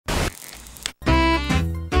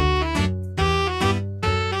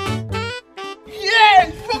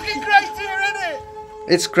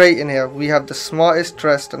It's great in here. We have the smartest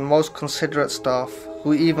dressed and most considerate staff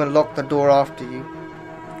who even lock the door after you.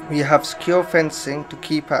 We have secure fencing to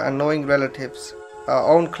keep out annoying relatives.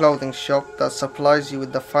 Our own clothing shop that supplies you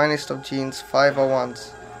with the finest of jeans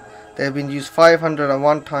 501s. They have been used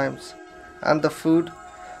 501 times. And the food,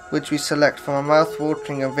 which we select from a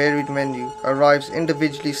mouth-watering and varied menu, arrives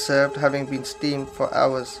individually served, having been steamed for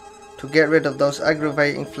hours to get rid of those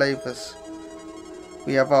aggravating flavours.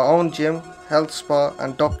 We have our own gym, health spa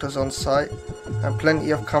and doctors on site and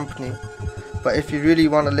plenty of company. But if you really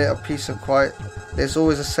want a little peace and quiet, there's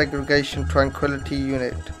always a segregation tranquility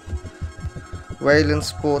unit. Wayland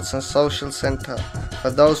Sports and Social Centre for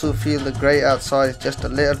those who feel the grey outside is just a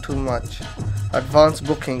little too much. Advanced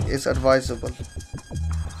booking is advisable.